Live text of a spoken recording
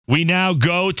We now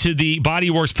go to the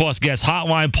Bodyworks Plus guest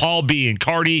hotline. Paul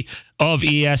Biancardi of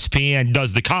ESPN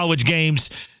does the college games,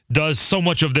 does so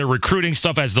much of their recruiting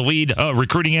stuff as the lead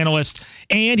recruiting analyst,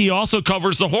 and he also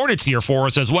covers the Hornets here for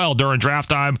us as well during draft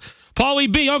time.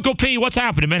 Paulie B, Uncle P, what's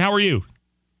happening, man? How are you?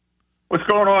 What's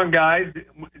going on, guys?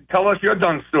 Tell us your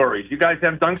dunk stories. You guys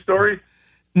have dunk stories?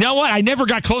 You know what? I never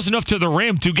got close enough to the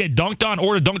rim to get dunked on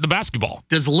or to dunk the basketball.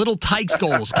 Does little Tykes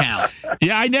goals count?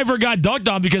 Yeah, I never got dunked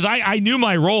on because I knew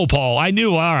my role, Paul. I knew,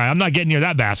 all right, I'm not getting near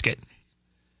that basket.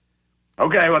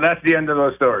 Okay, well, that's the end of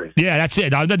those stories. Yeah, that's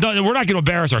it. We're not going to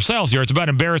embarrass ourselves here. It's about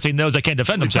embarrassing those that can't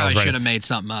defend themselves. Probably should have made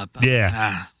something up.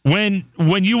 Yeah. When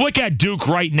you look at Duke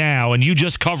right now, and you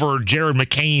just covered Jared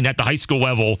McCain at the high school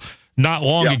level not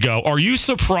long ago, are you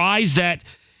surprised that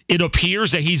it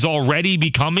appears that he's already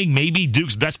becoming maybe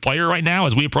Duke's best player right now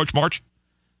as we approach March?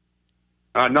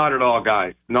 Not at all,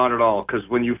 guys. Not at all. Because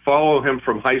when you follow him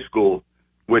from high school,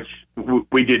 which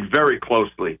we did very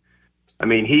closely, I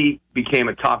mean, he became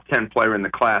a top 10 player in the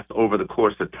class over the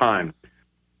course of time.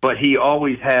 But he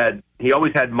always had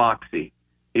moxie.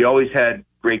 He always had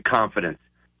great confidence.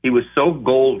 He was so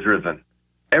goal-driven.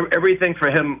 Everything for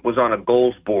him was on a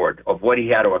goals board of what he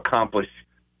had to accomplish.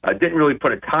 Didn't really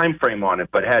put a time frame on it,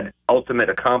 but had ultimate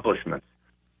accomplishments.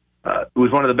 He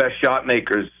was one of the best shot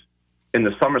makers in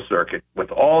the summer circuit.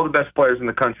 With all the best players in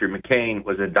the country, McCain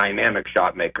was a dynamic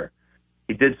shot maker.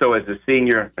 He did so as a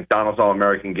senior, McDonald's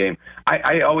All-American game.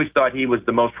 I always thought he was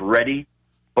the most ready,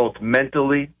 both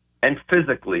mentally and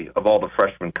physically, of all the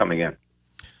freshmen coming in.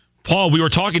 Paul, we were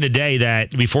talking today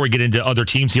that, before we get into other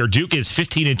teams here, Duke is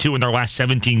 15-2 in their last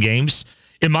 17 games.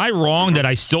 Am I wrong that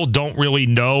I still don't really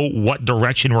know what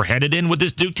direction we're headed in with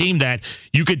this Duke team, that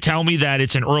you could tell me that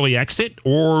it's an early exit,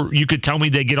 or you could tell me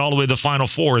they get all the way to the Final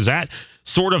Four? Is that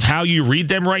sort of how you read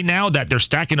them right now, that they're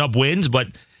stacking up wins, but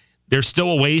there's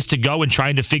still a ways to go in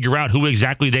trying to figure out who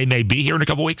exactly they may be here in a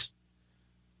couple weeks?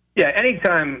 Yeah,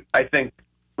 anytime, I think,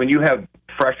 when you have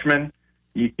freshmen,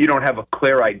 you don't have a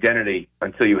clear identity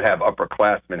until you have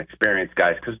upperclassmen, experienced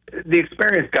guys. Because the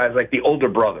experienced guys, like the older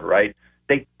brother, right,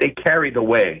 they carry the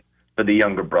way for the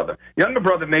younger brother. Younger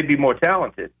brother may be more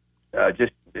talented,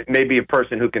 just maybe a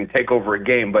person who can take over a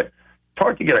game, but it's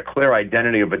hard to get a clear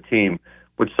identity of a team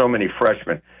with so many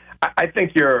freshmen. I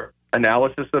think your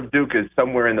analysis of Duke is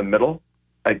somewhere in the middle.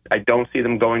 I don't see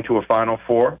them going to a Final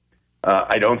Four.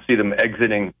 I don't see them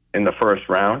exiting in the first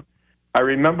round. I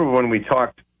remember when we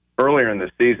talked earlier in the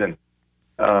season,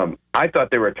 I thought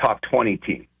they were a top 20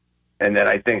 team. And then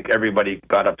I think everybody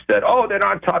got upset. Oh, they're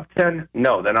not top 10.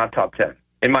 No, they're not top 10.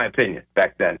 In my opinion,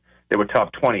 back then, they were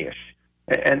top 20-ish.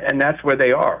 And that's where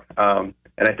they are. And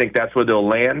I think that's where they'll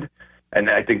land. And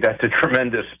I think that's a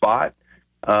tremendous spot.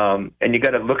 And you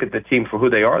got to look at the team for who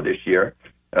they are this year.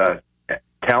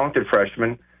 Talented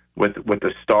freshmen with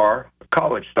a star, a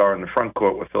college star in the front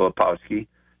court with Filipowski.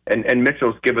 And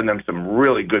Mitchell's given them some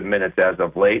really good minutes as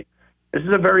of late. This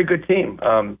is a very good team.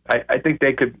 I think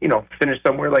they could, finish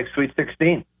somewhere like Sweet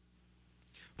 16.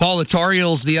 Paul, the Tar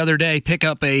Heels the other day pick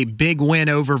up a big win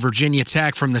over Virginia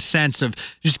Tech from the sense of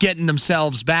just getting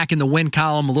themselves back in the win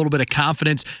column, a little bit of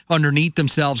confidence underneath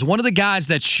themselves. One of the guys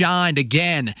that shined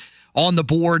again on the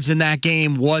boards in that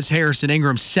game was Harrison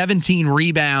Ingram, 17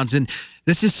 rebounds. And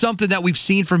this is something that we've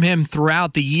seen from him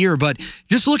throughout the year. But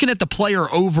just looking at the player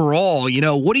overall,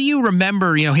 what do you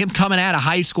remember, him coming out of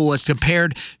high school as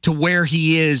compared to where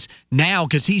he is now?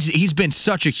 Because he's been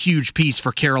such a huge piece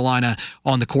for Carolina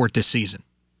on the court this season.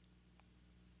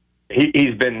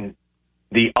 He's been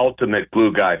the ultimate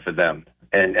glue guy for them.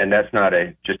 And that's not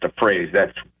just a phrase.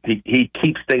 He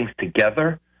keeps things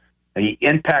together. He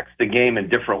impacts the game in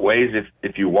different ways.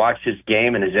 If you watch his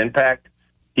game and his impact,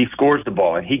 he scores the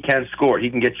ball, and he can score. He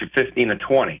can get you 15 or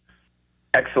 20.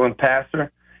 Excellent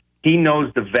passer. He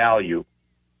knows the value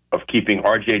of keeping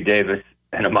R.J. Davis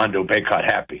and Armando Bacot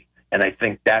happy, and I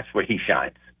think that's where he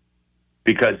shines,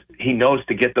 because he knows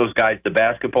to get those guys the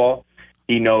basketball.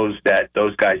 He knows that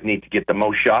those guys need to get the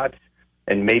most shots,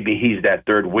 and maybe he's that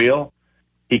third wheel.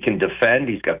 He can defend.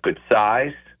 He's got good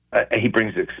size. He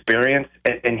brings experience,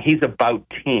 and he's about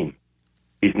team.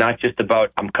 He's not just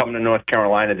about, I'm coming to North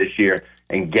Carolina this year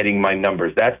and getting my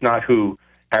numbers. That's not who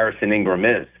Harrison Ingram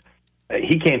is.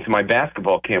 He came to my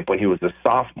basketball camp when he was a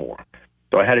sophomore,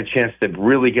 so I had a chance to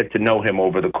really get to know him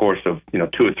over the course of 2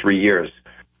 or 3 years.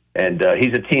 And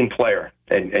he's a team player,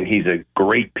 and he's a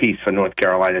great piece for North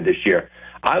Carolina this year.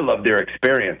 I love their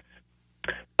experience.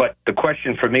 But the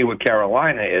question for me with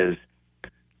Carolina is,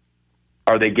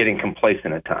 are they getting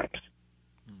complacent at times?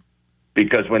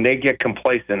 Because when they get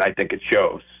complacent, I think it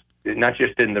shows. Not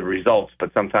just in the results,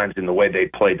 but sometimes in the way they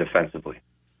play defensively.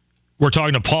 We're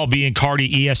talking to Paul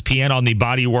Biancardi, ESPN, on the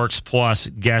Bodyworks Plus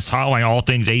guest hotline, all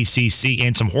things ACC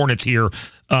and some Hornets here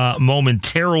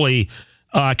momentarily.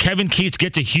 Kevin Keatts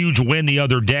gets a huge win the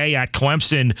other day at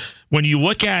Clemson. When you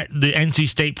look at the NC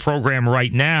State program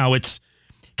right now, it's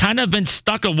kind of been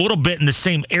stuck a little bit in the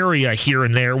same area here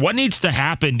and there. What needs to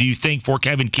happen, do you think, for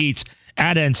Kevin Keatts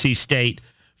at NC State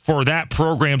for that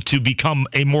program to become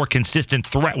a more consistent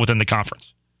threat within the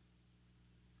conference?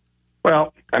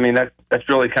 Well, I mean, that's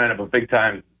really kind of a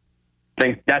big-time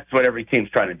thing. That's what every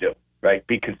team's trying to do, right?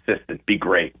 Be consistent, be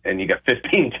great. And you got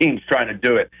 15 teams trying to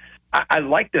do it. I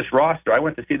like this roster. I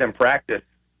went to see them practice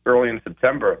early in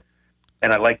September,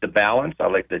 and I like the balance. I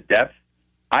like the depth.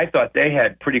 I thought they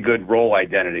had pretty good role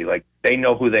identity. Like, they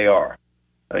know who they are.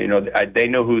 They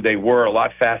know who they were a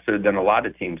lot faster than a lot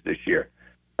of teams this year.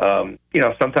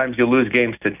 Sometimes you lose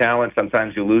games to talent.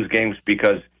 Sometimes you lose games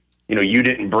because, you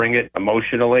didn't bring it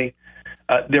emotionally.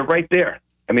 They're right there.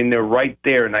 I mean, they're right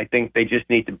there, and I think they just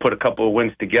need to put a couple of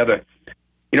wins together.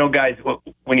 Guys,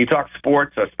 when you talk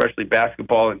sports, especially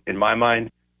basketball, in my mind,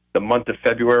 the month of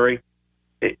February,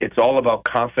 it's all about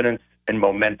confidence and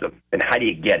momentum. And how do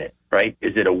you get it, right?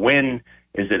 Is it a win?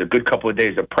 Is it a good couple of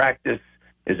days of practice?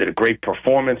 Is it a great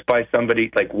performance by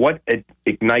somebody? Like, what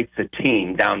ignites a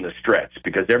team down the stretch?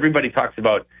 Because everybody talks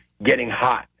about getting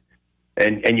hot,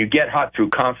 and you get hot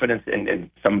through confidence and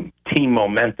some team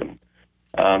momentum.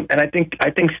 And I think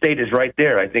State is right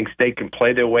there. I think State can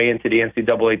play their way into the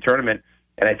NCAA tournament,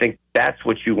 and I think that's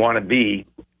what you want to be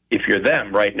if you're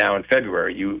them right now in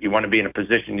February. You want to be in a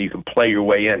position that you can play your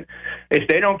way in. If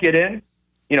they don't get in,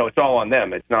 it's all on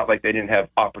them. It's not like they didn't have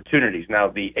opportunities. Now,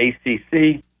 the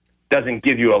ACC doesn't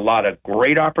give you a lot of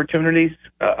great opportunities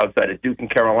outside of Duke and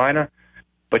Carolina,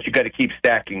 but you got to keep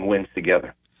stacking wins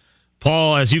together.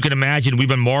 Paul, as you can imagine, we've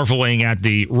been marveling at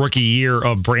the rookie year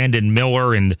of Brandon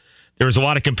Miller, and there's a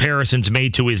lot of comparisons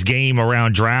made to his game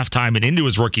around draft time and into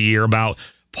his rookie year about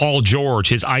Paul George,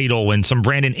 his idol, and some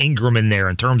Brandon Ingram in there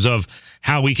in terms of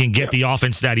how he can get the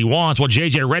offense that he wants. Well,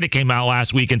 J.J. Redick came out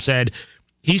last week and said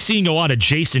he's seeing a lot of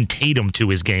Jason Tatum to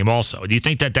his game also. Do you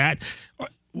think that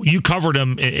you covered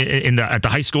him at the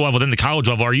high school level, then the college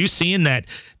level. Are you seeing that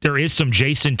there is some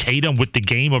Jason Tatum with the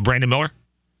game of Brandon Miller?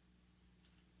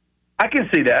 I can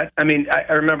see that. I mean,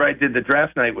 I remember I did the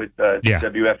draft night with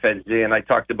WFNZ, and I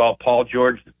talked about Paul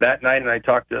George that night, and I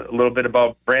talked a little bit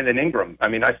about Brandon Ingram. I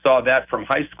mean, I saw that from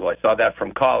high school. I saw that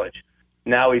from college.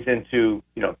 Now he's into,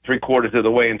 three-quarters of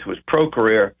the way into his pro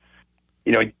career.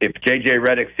 If J.J.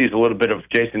 Redick sees a little bit of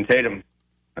Jason Tatum,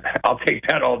 I'll take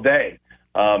that all day.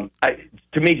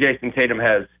 To me, Jason Tatum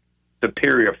has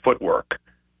superior footwork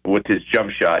with his jump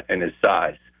shot and his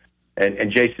size.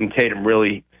 And Jason Tatum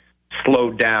really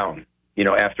slowed down,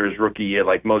 after his rookie year,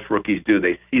 like most rookies do.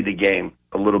 They see the game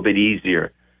a little bit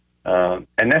easier. And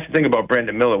that's the thing about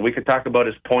Brandon Miller. We could talk about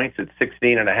his points at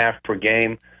 16.5 per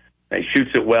game. He shoots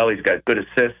it well. He's got good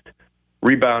assist,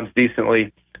 rebounds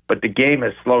decently. But the game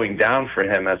is slowing down for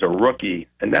him as a rookie.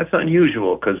 And that's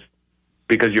unusual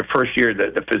because your first year,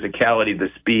 the physicality, the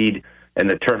speed,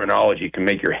 and the terminology can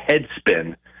make your head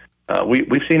spin.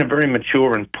 We've seen a very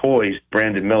mature and poised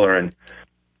Brandon Miller, and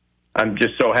I'm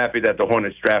just so happy that the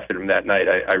Hornets drafted him that night.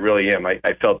 I really am. I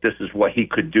felt this is what he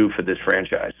could do for this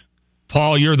franchise.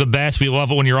 Paul, you're the best. We love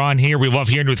it when you're on here. We love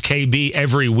hearing with KB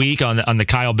every week on the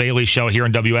Kyle Bailey Show here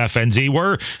on WFNZ.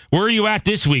 Where are you at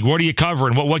this week? What are you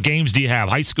covering? What games do you have?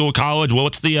 High school, college?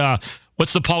 What's the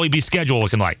Paulie B schedule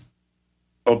looking like?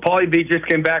 Well, Paulie B just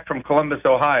came back from Columbus,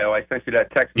 Ohio. I sent you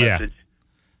that text message.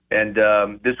 And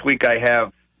this week I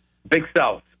have Big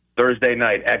South, Thursday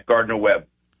night at Gardner-Webb,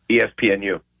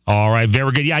 ESPNU. All right,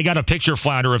 very good. Yeah, I got a picture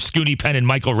flounder of Scooney Penn and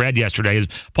Michael Redd yesterday.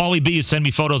 Paulie B sent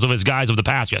me photos of his guys of the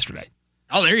past yesterday.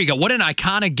 Oh, there you go. What an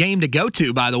iconic game to go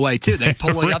to, by the way, too. They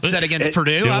pulled the upset against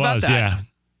Purdue. How about that?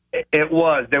 Yeah. It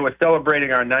was. They were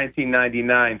celebrating our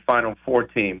 1999 Final Four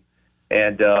team.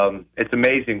 And it's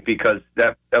amazing because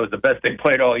that was the best they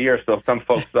played all year. So some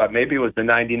folks thought maybe it was the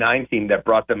 99 team that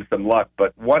brought them some luck.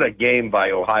 But what a game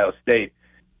by Ohio State.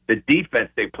 The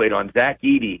defense they played on Zach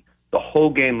Edey the whole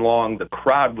game long. The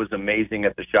crowd was amazing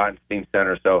at the Schottenstein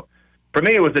Center. So for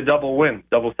me, it was a double win,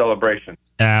 double celebration.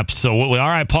 Absolutely. All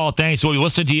right, Paul, thanks. We'll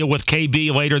listen to you with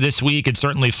KB later this week and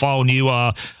certainly following you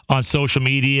on social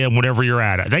media and whatever you're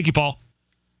at. Thank you, Paul.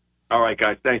 All right,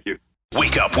 guys. Thank you.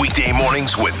 Wake up weekday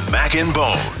mornings with Mac and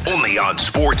Bone, only on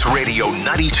Sports Radio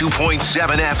 92.7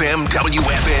 FM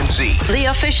WFNZ. The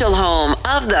official home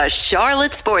of the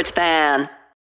Charlotte Sports Fan.